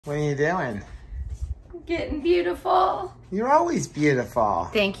What are you doing? Getting beautiful. You're always beautiful.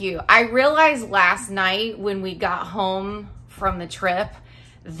 Thank you. I realized last night when we got home from the trip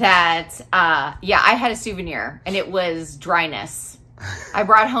that, I had a souvenir and it was dryness. I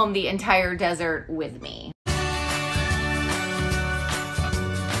brought home the entire desert with me.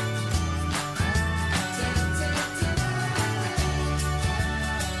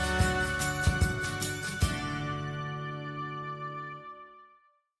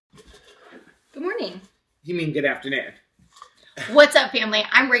 Good morning. You mean good afternoon. What's up, family?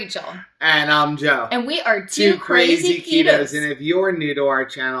 I'm Rachel. And I'm Joe. And we are Two Crazy Ketos. And if you're new to our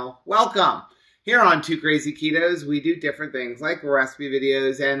channel, welcome. Here on Two Crazy Ketos, we do different things like recipe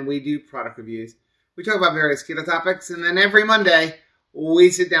videos and we do product reviews. We talk about various keto topics, and then every Monday, we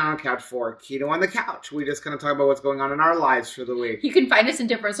sit down on the couch for Keto on the Couch. We just kind of talk about what's going on in our lives for the week. You can find us in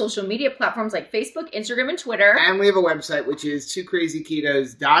different social media platforms like Facebook, Instagram, and Twitter. And we have a website, which is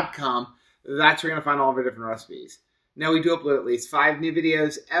twocrazyketos.com. That's where you're going to find all of our different recipes. Now, we do upload at least 5 new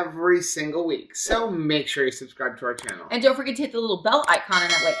videos every single week, so make sure you subscribe to our channel. And don't forget to hit the little bell icon, and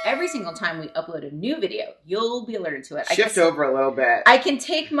that way every single time we upload a new video, you'll be alerted to it. Shift over a little bit. I can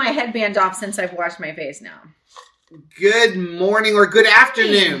take my headband off since I've washed my face now. Good morning or good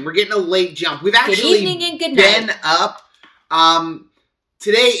afternoon. We're getting a late jump. We've actually good evening and good night. Been up.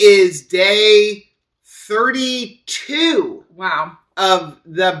 Today is day 32. Wow. Of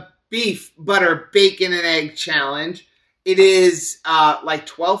the beef, butter, bacon, and egg challenge. It is like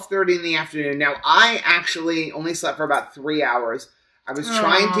 12:30 in the afternoon. Now, I actually only slept for about 3 hours. I was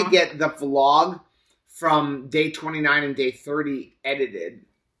trying to get the vlog from day 29 and day 30 edited.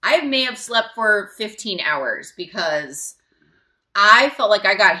 I may have slept for 15 hours because I felt like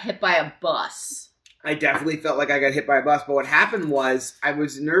I got hit by a bus. I definitely felt like I got hit by a bus. But what happened was I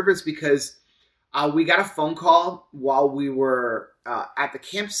was nervous because we got a phone call while we were at the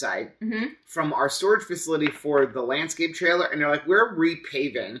campsite from our storage facility for the landscape trailer. And they're like, we're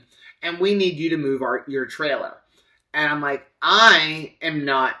repaving and we need you to move your trailer. And I'm like, I am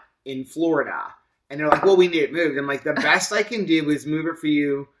not in Florida. And they're like, well, we need it moved. I'm like, the best I can do is move it for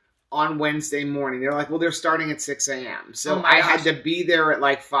you on Wednesday morning. They're like, well, they're starting at 6 a.m. So I had to be there at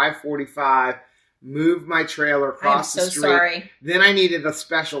like 5:45, move my trailer across the street. Sorry. Then I needed a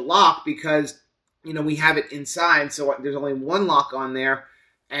special lock because, you know, we have it inside. So there's only one lock on there.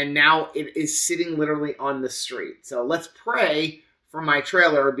 And now it is sitting literally on the street. So let's pray for my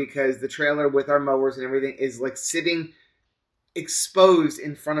trailer because the trailer with our mowers and everything is like sitting exposed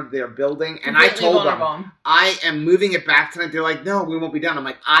in front of their building. And I told them, I am moving it back tonight. They're like, no, we won't be done. I'm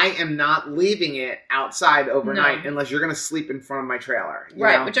like, I am not leaving it outside overnight unless you're going to sleep in front of my trailer.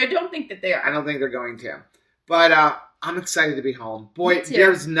 Right, know? Which I don't think that they are. I don't think they're going to. But I'm excited to be home. Boy,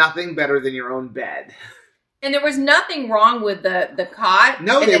 there's nothing better than your own bed. And there was nothing wrong with the cot.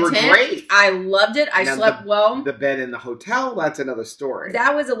 No, they were great. I loved it. I slept well. The bed in the hotel, that's another story.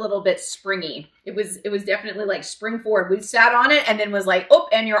 That was a little bit springy. It was definitely like spring forward. We sat on it and then was like, oh,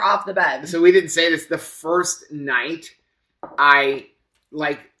 and you're off the bed. So we didn't say this. The first night, I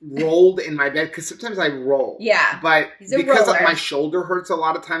like rolled in my bed because sometimes I roll. Yeah. But because my shoulder hurts a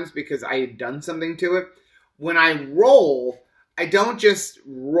lot of times because I had done something to it. When I roll, I don't just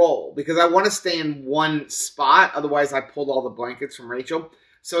roll because I want to stay in one spot. Otherwise, I pulled all the blankets from Rachel.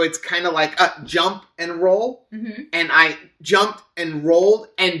 So it's kind of like jump and roll. And I jumped and rolled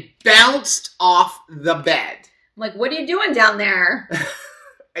and bounced off the bed. I'm like, what are you doing down there?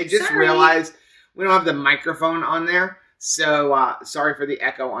 I just realized we don't have the microphone on there. So sorry for the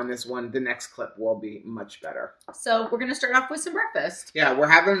echo on this one. The next clip will be much better. So we're going to start off with some breakfast. Yeah, we're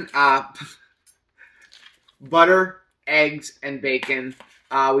having butter, eggs, and bacon.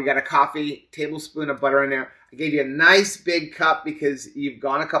 We got a coffee, tablespoon of butter in there. I gave you a nice big cup because you've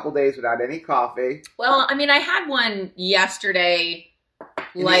gone a couple days without any coffee. Well, I mean, I had one yesterday.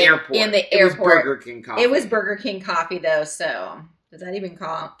 In the airport. It was Burger King coffee. It was Burger King coffee, though, so does that even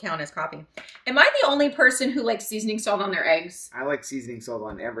count as coffee? Am I the only person who likes seasoning salt on their eggs? I like seasoning salt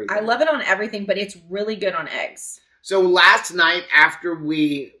on everything. I love it on everything, but it's really good on eggs. So last night, after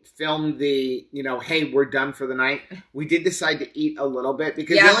we filmed the, hey, we're done for the night, we did decide to eat a little bit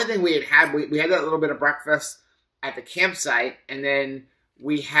because the only thing we had we had that little bit of breakfast at the campsite, and then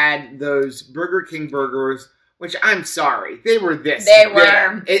we had those Burger King burgers, which I'm sorry, they were this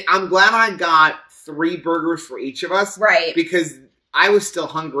big. I'm glad I got 3 burgers for each of us. Right. Because I was still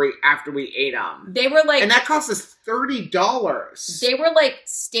hungry after we ate them. They were like... And that cost us $30. They were like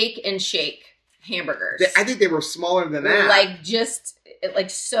steak and shake hamburgers. I think they were smaller than that. Like just...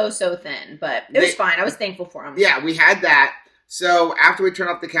 like so thin, but it was fine. I was thankful for them. Yeah, we had that. So after we turned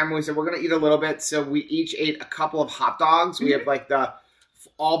off the camera, we said we're going to eat a little bit. So we each ate a couple of hot dogs. We have like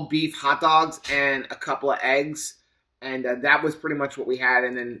all beef hot dogs and a couple of eggs. And that was pretty much what we had.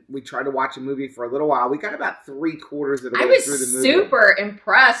 And then we tried to watch a movie for a little while. We got about 3/4 of the way through the movie. I was super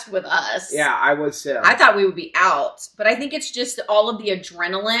impressed with us. Yeah, I was too. I thought we would be out. But I think it's just all of the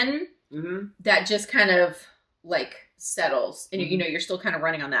adrenaline that just kind of like settles. And you know, you're still kind of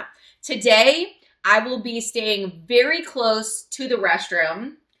running on that. Today, I will be staying very close to the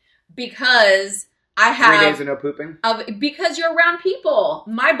restroom because I have 3 days of no pooping? Because you're around people.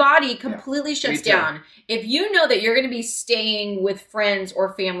 My body completely shuts down. If you know that you're going to be staying with friends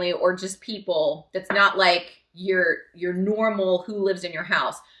or family or just people that's not like your normal who lives in your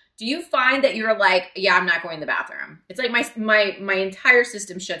house, do you find that you're like, yeah, I'm not going to the bathroom? It's like my entire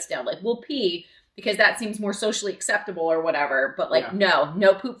system shuts down. Like, we'll pee because that seems more socially acceptable or whatever. But like,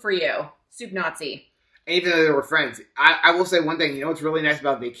 no poop for you. Soup Nazi. And even though they were friends, I will say one thing. You know what's really nice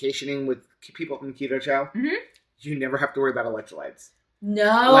about vacationing with people from Keto Chow? You never have to worry about electrolytes.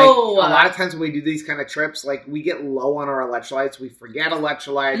 No. Like, a lot of times when we do these kind of trips, like, we get low on our electrolytes. We forget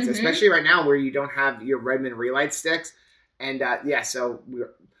electrolytes, especially right now where you don't have your Redmond Relight sticks. And, so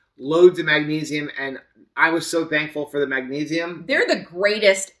we're loads of magnesium. And I was so thankful for the magnesium. They're the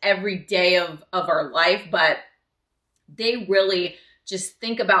greatest every day of our life, but they really just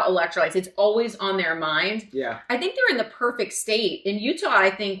think about electrolytes. It's always on their mind. Yeah. I think they're in the perfect state. In Utah,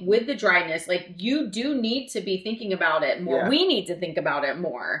 I think with the dryness, like, you do need to be thinking about it more. Yeah. We need to think about it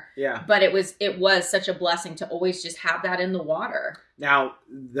more. Yeah. But it was such a blessing to always just have that in the water. Now,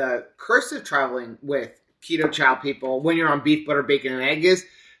 the curse of traveling with Keto Chow people when you're on beef, butter, bacon, and egg is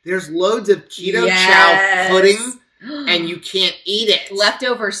there's loads of Keto Chow pudding. And you can't eat it.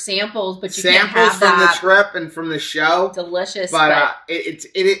 Leftover samples, but you can't have from the trip and from the show. Delicious. But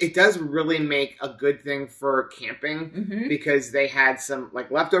it does really make a good thing for camping because they had some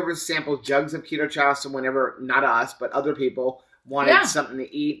like leftover samples, jugs of Keto Chow. So whenever, not us, but other people wanted something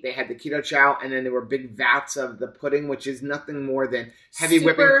to eat, they had the Keto Chow. And then there were big vats of the pudding, which is nothing more than heavy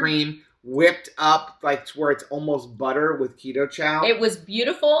whipping cream whipped up like to where it's almost butter with Keto Chow. It was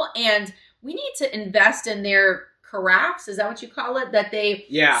beautiful. And we need to invest in their carafes, is that what you call it? That they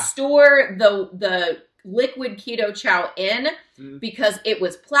store the liquid Keto Chow in because it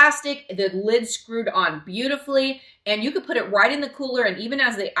was plastic. The lid screwed on beautifully, and you could put it right in the cooler. And even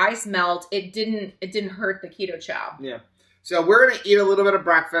as the ice melt, it didn't hurt the Keto Chow. Yeah. So we're gonna eat a little bit of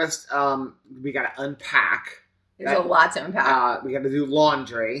breakfast. We got to unpack. There's a lot to unpack. We got to do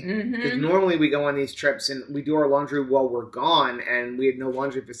laundry because normally we go on these trips and we do our laundry while we're gone, and we had no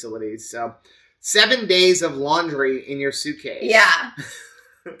laundry facilities, so. 7 days of laundry in your suitcase. Yeah.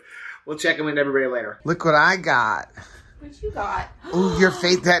 We'll check them with everybody later. Look what I got. What you got? Ooh, your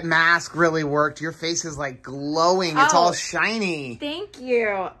face, that mask really worked. Your face is like glowing. It's all shiny. Thank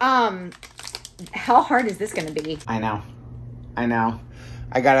you. How hard is this going to be? I know.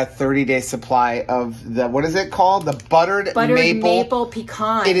 I got a 30-day supply of the, what is it called? The buttered maple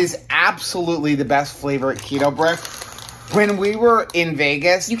pecan. It is absolutely the best flavor at Keto Brick. When we were in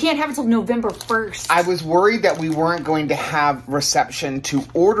Vegas... You can't have it until November 1st. I was worried that we weren't going to have reception to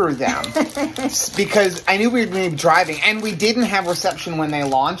order them. Because I knew we were going to be driving. And we didn't have reception when they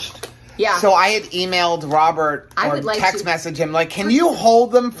launched. Yeah. So I had emailed Robert text message him, like, can you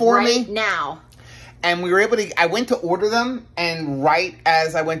hold them for me? Right now. And we were able to... I went to order them. And right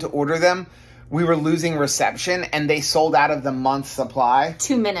as I went to order them, we were losing reception. And they sold out of the month's supply.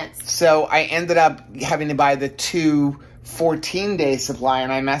 2 minutes. So I ended up having to buy the 14-day supply,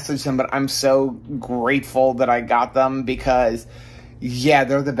 and I messaged him, but I'm so grateful that I got them because, yeah,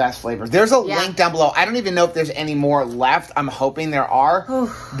 they're the best flavors. There's a link down below. I don't even know if there's any more left. I'm hoping there are.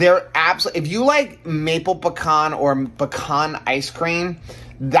 They're absolutely, if you like maple pecan or pecan ice cream,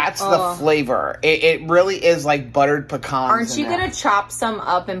 that's the flavor. It really is like buttered pecans. Aren't you going to chop some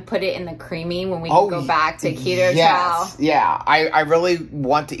up and put it in the creamy when we can go back to Keto Chow? Yeah, I really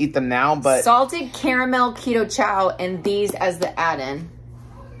want to eat them now, but... Salted caramel Keto Chow and these as the add-in.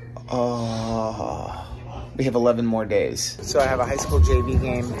 We have 11 more days. So I have a high school JV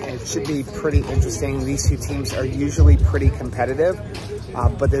game, and it should be pretty interesting. These two teams are usually pretty competitive,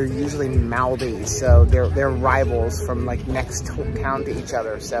 but they're usually mouthy, so they're rivals from like next town to each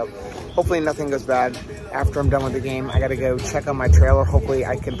other. So hopefully nothing goes bad. After I'm done with the game, I gotta go check on my trailer. Hopefully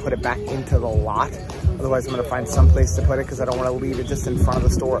I can put it back into the lot. Otherwise I'm gonna find some place to put it because I don't want to leave it just in front of the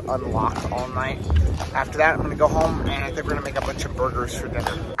store unlocked all night. After that, I'm gonna go home and I think we're gonna make a bunch of burgers for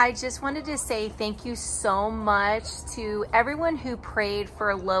dinner. I just wanted to say thank you so much to everyone who prayed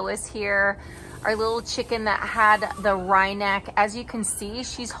for Lois here, our little chicken that had the wry neck. As you can see,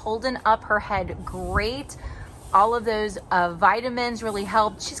 she's holding up her head great. All of those vitamins really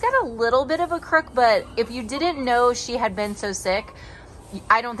helped. She's got a little bit of a crook, but if you didn't know she had been so sick,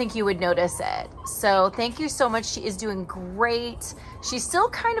 I don't think you would notice it. So thank you so much. She is doing great. She still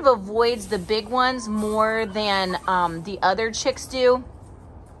kind of avoids the big ones more than the other chicks do.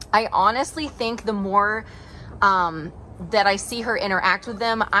 I honestly think the more that I see her interact with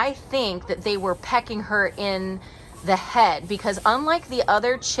them, I think that they were pecking her in the head, because unlike the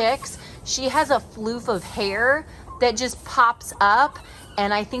other chicks, she has a floof of hair that just pops up,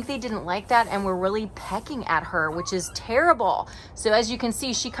 and I think they didn't like that and were really pecking at her, which is terrible. So as you can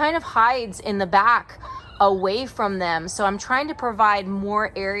see, she kind of hides in the back away from them. So I'm trying to provide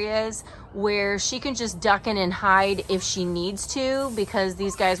more areas where she can just duck in and hide if she needs to, because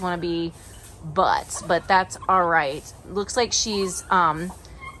these guys want to be butts, but that's all right. Looks like she's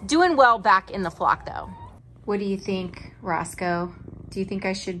doing well back in the flock though. What do you think, Roscoe? Do you think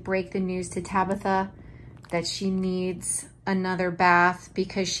I should break the news to Tabitha that she needs another bath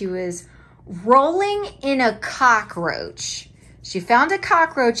because she was rolling in a cockroach? She found a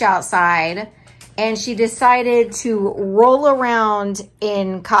cockroach outside and she decided to roll around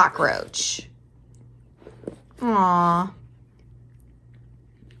in cockroach. Aww.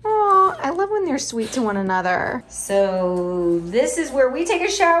 Aw, I love when they're sweet to one another. So this is where we take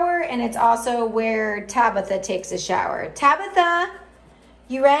a shower, and it's also where Tabitha takes a shower. Tabitha,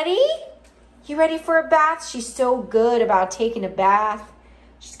 you ready? You ready for a bath? She's so good about taking a bath.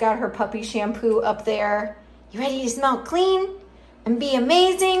 She's got her puppy shampoo up there. You ready to smell clean and be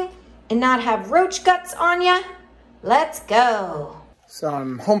amazing and not have roach guts on ya? Let's go. So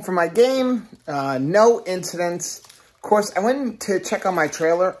I'm home from my game. No incidents. Of course, I went to check on my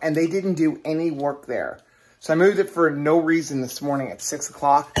trailer, and they didn't do any work there. So I moved it for no reason this morning at 6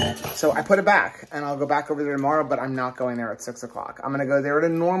 o'clock. So I put it back, and I'll go back over there tomorrow, but I'm not going there at 6 o'clock. I'm going to go there at a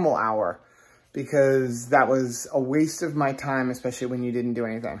normal hour, because that was a waste of my time, especially when you didn't do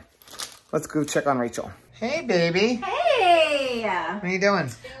anything. Let's go check on Rachel. Hey, baby. Hey. What are you doing?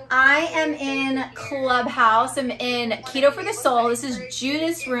 I am in Clubhouse. I'm in Keto for the Soul. This is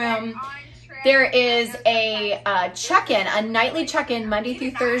Judith's room. There is a check-in, a nightly check-in Monday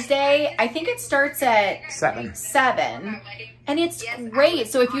through Thursday. I think it starts at 7. And it's great.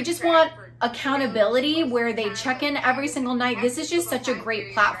 So if you just want accountability where they check in every single night, this is just such a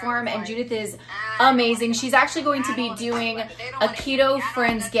great platform, and Judith is amazing. She's actually going to be doing a Keto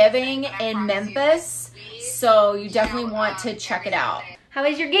Friendsgiving in Memphis, so you definitely want to check it out. How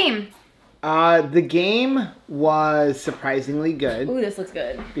was your game? The game was surprisingly good. Ooh, this looks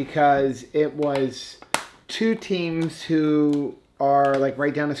good. Because it was two teams who are like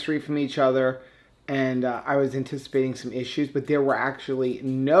right down the street from each other. And I was anticipating some issues, but there were actually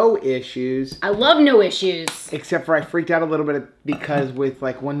no issues. I love no issues. Except for I freaked out a little bit because with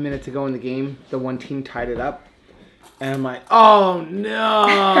like 1 minute to go in the game, the one team tied it up. And I'm like, oh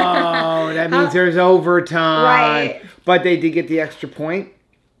no, that means there's overtime. Right. But they did get the extra point.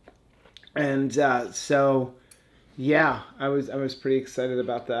 And so, yeah, I was pretty excited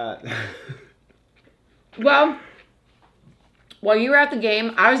about that. Well, while you were at the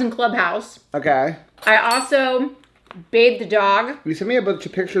game, I was in Clubhouse. Okay. I also bathed the dog. You sent me a bunch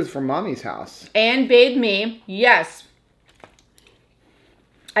of pictures from Mommy's house. And bathed me. Yes.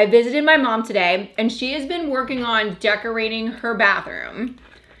 I visited my mom today, and she has been working on decorating her bathroom.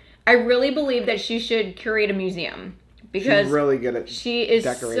 I really believe that she should curate a museum. Because she's really good at she is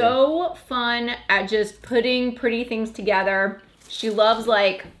decorating. So fun at just putting pretty things together. She loves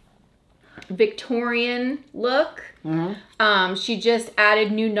like Victorian look. Mm-hmm. She just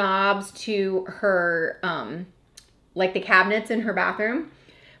added new knobs to her like the cabinets in her bathroom.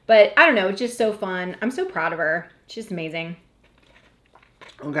 But I don't know, it's just so fun. I'm so proud of her. She's just amazing.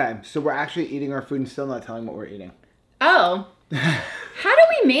 Okay, so we're actually eating our food and still not telling what we're eating. Oh. How do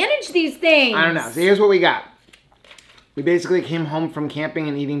we manage these things? I don't know. So here's what we got. We basically came home from camping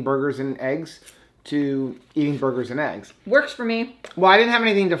and eating burgers and eggs to eating burgers and eggs. Works for me. Well, I didn't have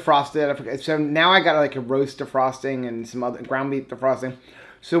anything defrosted. So now I got like a roast defrosting and some other ground beef defrosting.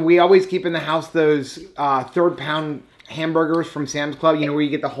 So we always keep in the house those third-pound hamburgers from Sam's Club, you know, where you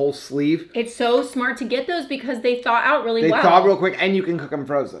get the whole sleeve. It's so smart to get those because they thaw out really well. They thaw real quick, and you can cook them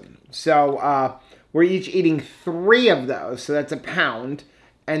frozen. So we're each eating 3 of those, so that's a pound.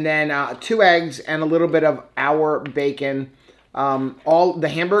 And then 2 eggs and a little bit of our bacon. All the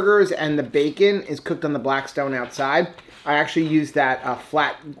hamburgers and the bacon is cooked on the Blackstone outside. I actually used that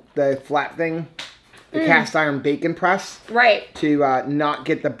flat thing, the cast iron bacon press. Right. To not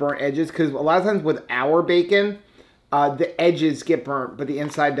get the burnt edges. Because a lot of times with our bacon, the edges get burnt, but the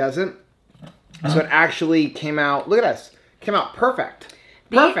inside doesn't. So it actually came out, look at this, came out perfect.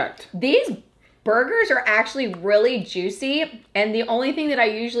 Perfect. These burgers are actually really juicy. And the only thing that I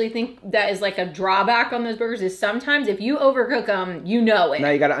usually think that is like a drawback on those burgers is sometimes if you overcook them, you know it. Now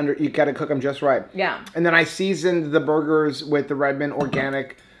you gotta cook them just right. Yeah. And then I seasoned the burgers with the Redmond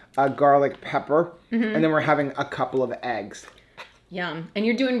organic garlic pepper. And then we're having a couple of eggs. Yum. And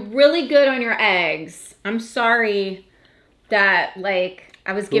you're doing really good on your eggs. I'm sorry that, like,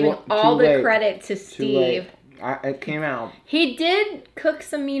 I was giving all the credit to Steve. It came out. He did cook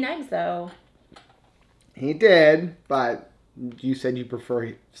some mean eggs, though. He did, but you said you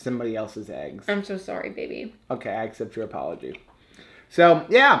prefer somebody else's eggs. I'm so sorry, baby. Okay, I accept your apology. So,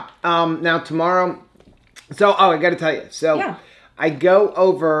 yeah. Now, tomorrow... So, I got to tell you. So, yeah. I go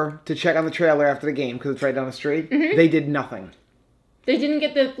over to check on the trailer after the game, because it's right down the street. They did nothing. They didn't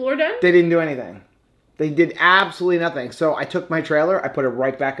get the floor done? They didn't do anything. They did absolutely nothing. So I took my trailer, I put it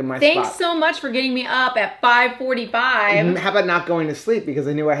right back in my spot. Thanks so much for getting me up at 5:45. How about not going to sleep because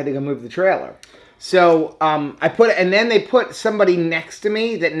I knew I had to go move the trailer. So I put it, and then they put somebody next to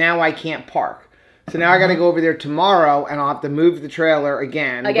me that now I can't park. So now I got to go over there tomorrow, and I'll have to move the trailer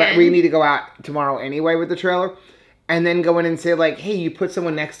again. But we need to go out tomorrow anyway with the trailer. And then go in and say, like, hey, you put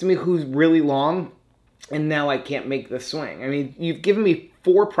someone next to me who's really long, and now I can't make the swing. I mean, you've given me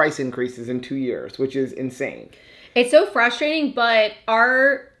 4 price increases in 2 years, which is insane. It's so frustrating, but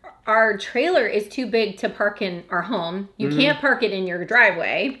our trailer is too big to park in our home. You can't park it in your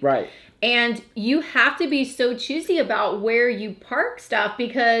driveway. Right. And you have to be so choosy about where you park stuff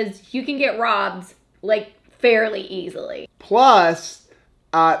because you can get robbed, like, fairly easily. Plus,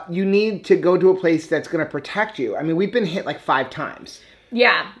 you need to go to a place that's going to protect you. I mean, we've been hit like 5 times.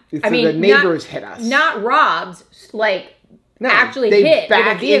 Yeah. So I mean, the neighbors hit us. Not robbed, like... No, actually they hit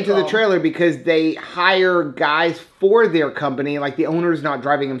back into the trailer because they hire guys for their company. Like the owner's not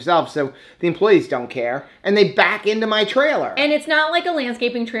driving himself, so the employees don't care. And they back into my trailer. And it's not like a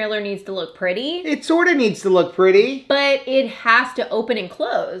landscaping trailer needs to look pretty. It sort of needs to look pretty. But it has to open and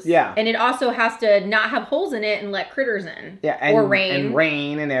close. Yeah. And it also has to not have holes in it and let critters in. Yeah, or rain. And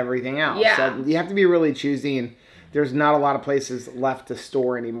rain and everything else. Yeah. So you have to be really choosy, and there's not a lot of places left to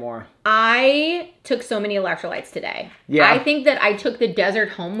store anymore. I took so many electrolytes today. Yeah. I think that I took the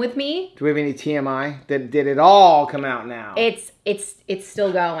desert home with me. Do we have any TMI? Did it all come out now? It's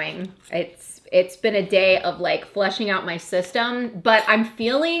still going. It's been a day of like fleshing out my system, but I'm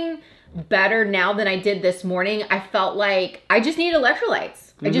feeling better now than I did this morning. I felt like I just need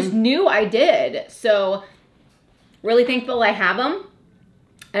electrolytes. I just knew I did. So really thankful I have them.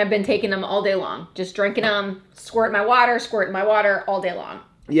 And I've been taking them all day long. Just drinking them, squirting my water all day long.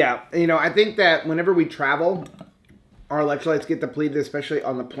 Yeah. You know, I think that whenever we travel, our electrolytes get depleted, especially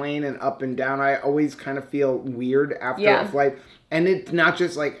on the plane and up and down. I always kind of feel weird after a flight. And it's not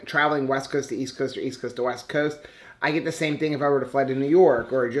just like traveling West Coast to East Coast or East Coast to West Coast. I get the same thing if I were to fly to New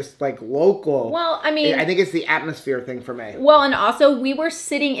York or just like local. Well, I mean, I think it's the atmosphere thing for me. Well, and also we were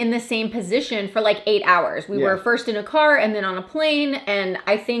sitting in the same position for like 8 hours. We were first in a car and then on a plane. And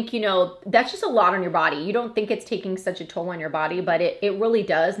I think, you know, that's just a lot on your body. You don't think it's taking such a toll on your body, but it really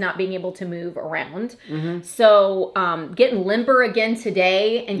does, not being able to move around. So getting limber again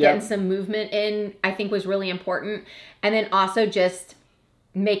today and getting some movement in, I think was really important. And then also just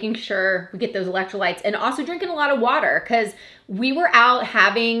making sure we get those electrolytes and also drinking a lot of water because we were out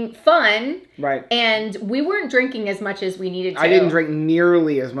having fun. Right. And we weren't drinking as much as we needed to. I didn't drink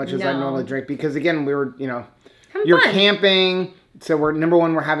nearly as much as I normally drink because, again, we were, you know, you're camping. So we're, number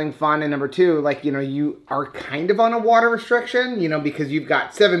one, we're having fun. And number two, like, you know, you are kind of on a water restriction, you know, because you've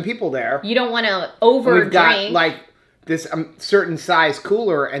got 7 people there. You don't want to over drink. We've got, like, this certain size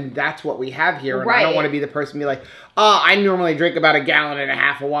cooler, and that's what we have here. And I don't want to be the person to be like, oh, I normally drink about 1.5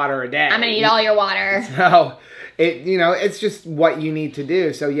 gallons of water a day. I'm going to eat all your water. So, you know, it's just what you need to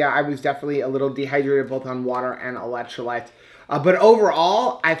do. So, yeah, I was definitely a little dehydrated both on water and electrolytes. But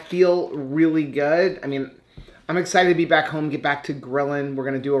overall, I feel really good. I mean, I'm excited to be back home, get back to grilling. We're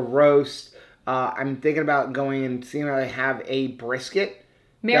going to do a roast. I'm thinking about going and seeing if I have a brisket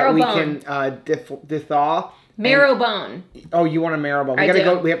marrow that bone. We can thaw. Marrow bone. Oh, you want a marrow bone? We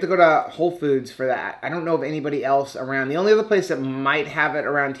have to go to Whole Foods for that. I don't know of anybody else around. The only other place that might have it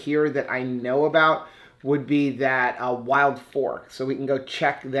around here that I know about would be that Wild Fork. So we can go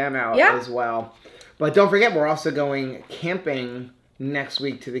check them out as well. But don't forget, we're also going camping next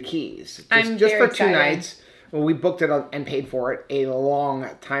week to the Keys. Just for 2 nights. Well, we booked it and paid for it a long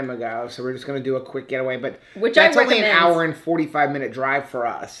time ago, so we're just going to do a quick getaway. But that's only an hour and 45-minute drive for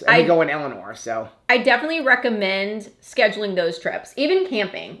us. And we go in Illinois, so. I definitely recommend scheduling those trips, even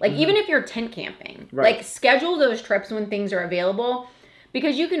camping. Like, even if you're tent camping. Right. Like, schedule those trips when things are available,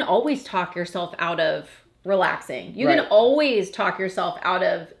 because you can always talk yourself out of relaxing. You can always talk yourself out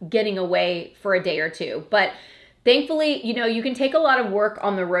of getting away for a day or two. But thankfully, you know, you can take a lot of work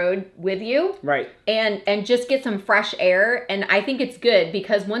on the road with you. Right. And just get some fresh air. And I think it's good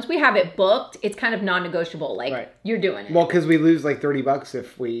because once we have it booked, it's kind of non-negotiable. Like, you're doing it. Well, because we lose like $30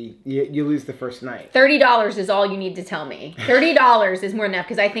 if you lose the first night. $30 is all you need to tell me. $30 is more than enough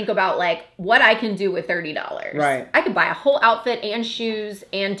because I think about like what I can do with $30. Right. I could buy a whole outfit and shoes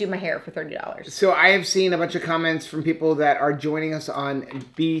and do my hair for $30. So I have seen a bunch of comments from people that are joining us on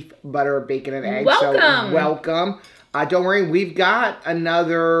beef, butter, bacon, and eggs. Welcome. So welcome. Don't worry, we've got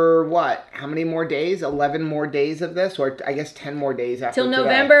another, what, how many more days? 11 more days of this, or I guess 10 more days after Till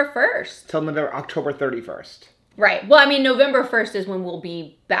November 1st. Till October 31st. Right. Well, I mean, November 1st is when we'll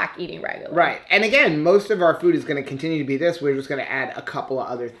be back eating regularly. Right. And again, most of our food is going to continue to be this. We're just going to add a couple of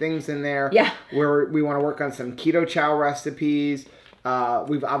other things in there. Yeah. We want to work on some keto chow recipes.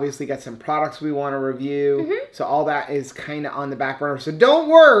 We've obviously got some products we want to review. Mm-hmm. So all that is kind of on the back burner. So don't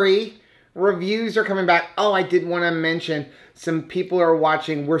worry. Reviews are coming back. Oh, I did want to mention, some people are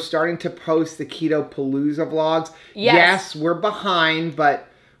watching. We're starting to post the Keto Palooza vlogs. Yes, we're behind, but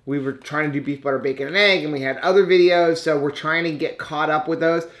we were trying to do beef, butter, bacon, and egg, and we had other videos, so we're trying to get caught up with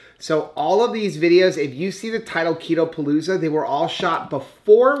those. So all of these videos, if you see the title Keto Palooza, they were all shot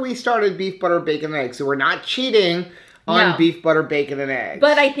before we started beef, butter, bacon, and egg. So we're not cheating on beef, butter, bacon, and eggs.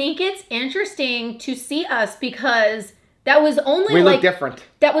 But I think it's interesting to see us because that was only we look different.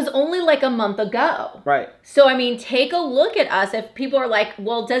 That was only like a month ago. Right. So, I mean, take a look at us. If people are like,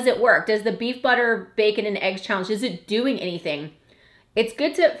 well, does it work? Does the beef, butter, bacon, and eggs challenge, is it doing anything? It's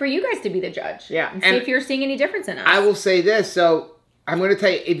good for you guys to be the judge. Yeah. And see if you're seeing any difference in us. I will say this. So I'm going to tell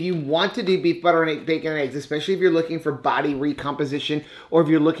you, if you want to do beef, butter, and bacon, and eggs, especially if you're looking for body recomposition or if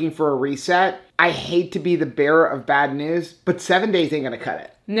you're looking for a reset, I hate to be the bearer of bad news, but 7 days ain't going to cut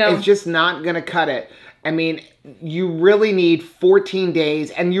it. No. It's just not going to cut it. I mean, you really need 14 days,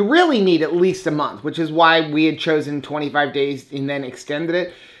 and you really need at least a month, which is why we had chosen 25 days and then extended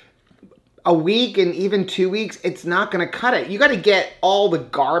it. A week and even 2 weeks, it's not going to cut it. You got to get all the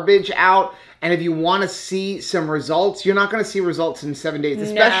garbage out, and if you want to see some results, you're not going to see results in 7 days,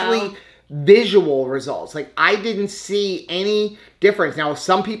 especially visual results. Like, I didn't see any difference. Now,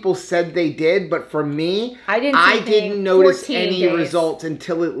 some people said they did, but for me, I didn't notice any results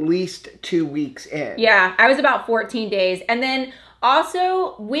until at least 2 weeks in. Yeah, I was about 14 days. And then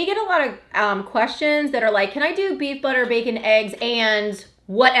also, we get a lot of questions that are like, can I do beef, butter, bacon, eggs, and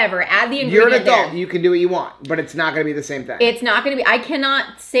whatever, add the ingredient. You're an adult. You can do what you want, but it's not going to be the same thing. It's not going to be. I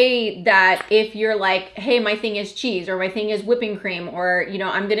cannot say that if you're like, hey, my thing is cheese or my thing is whipping cream or, you know,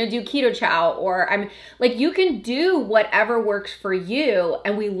 I'm going to do keto chow or I'm like, you can do whatever works for you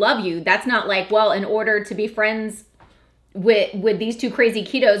and we love you. That's not like, well, in order to be friends with these two crazy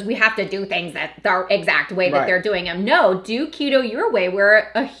ketos, we have to do things that the exact way that they're doing them. No, do keto your way. We're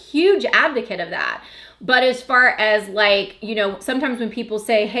a huge advocate of that. But as far as like, you know, sometimes when people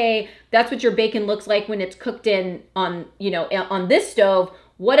say, hey, that's what your bacon looks like when it's cooked on this stove.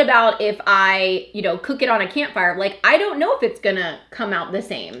 What about if I, you know, cook it on a campfire? Like, I don't know if it's going to come out the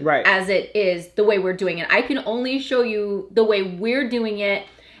same as it is the way we're doing it. I can only show you the way we're doing it.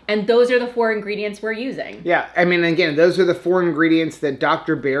 And those are the 4 ingredients we're using. Yeah. I mean, again, those are the 4 ingredients that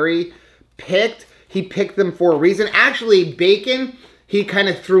Dr. Berry picked. He picked them for a reason. Actually, bacon, he kind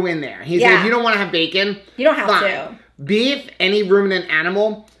of threw in there. He said, if you don't want to have bacon, you don't have to. Beef, any ruminant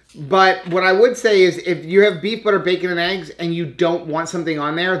animal. But what I would say is if you have beef, butter, bacon, and eggs and you don't want something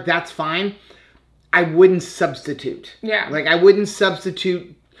on there, that's fine. I wouldn't substitute. Yeah. Like, I wouldn't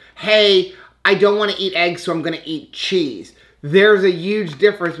substitute, hey, I don't want to eat eggs, so I'm going to eat cheese. There's a huge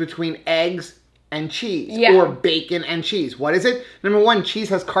difference between eggs and cheese or bacon and cheese. What is it? Number 1, cheese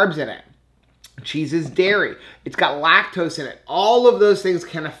has carbs in it. Cheese is dairy. It's got lactose in it. All of those things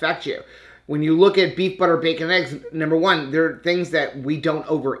can affect you. When you look at beef, butter, bacon, and eggs, number 1, there are things that we don't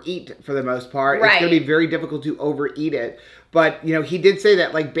overeat for the most part. It's going to be very difficult to overeat it. But, you know, he did say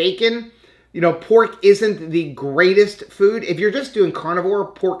that, like bacon, you know, pork isn't the greatest food. If you're just doing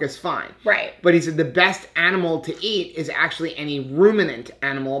carnivore, pork is fine. Right. But he said the best animal to eat is actually any ruminant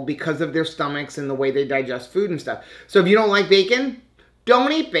animal because of their stomachs and the way they digest food and stuff. So if you don't like bacon,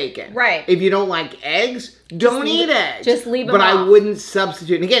 don't eat bacon. Right. If you don't like eggs, don't eat eggs. Just leave them off. But I wouldn't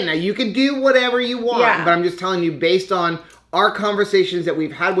substitute. And again, now you can do whatever you want. Yeah. But I'm just telling you based on our conversations that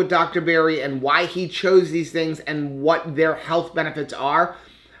we've had with Dr. Berry and why he chose these things and what their health benefits are,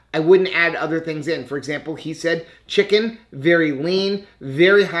 I wouldn't add other things in. For example, he said chicken, very lean,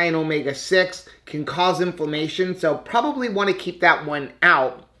 very high in omega-6, can cause inflammation. So probably want to keep that one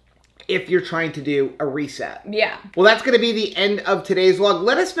out. if you're trying to do a reset. Yeah. Well, that's going to be the end of today's vlog.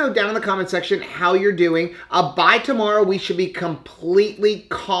 Let us know down in the comment section how you're doing. By tomorrow, we should be completely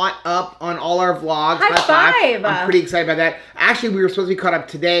caught up on all our vlogs. High five! I'm pretty excited about that. Actually, we were supposed to be caught up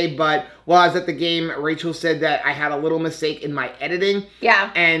today, but while I was at the game, Rachel said that I had a little mistake in my editing.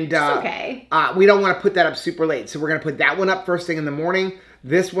 Yeah, and it's okay. We don't want to put that up super late, so we're going to put that one up first thing in the morning.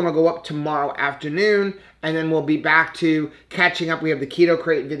 This one will go up tomorrow afternoon, and then we'll be back to catching up. We have the Keto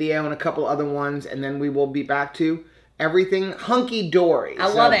Crate video and a couple other ones, and then we will be back to everything hunky-dory. I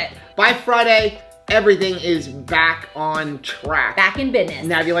love it. By Friday, everything is back on track. Back in business.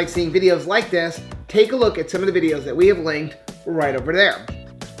 Now, if you like seeing videos like this, take a look at some of the videos that we have linked right over there.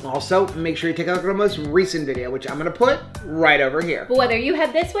 Also, make sure you take a look at our most recent video, which I'm going to put right over here. But whether you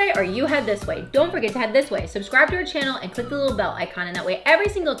head this way or you head this way, don't forget to head this way. Subscribe to our channel and click the little bell icon, and that way every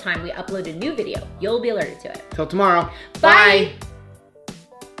single time we upload a new video, you'll be alerted to it. Till tomorrow. Bye.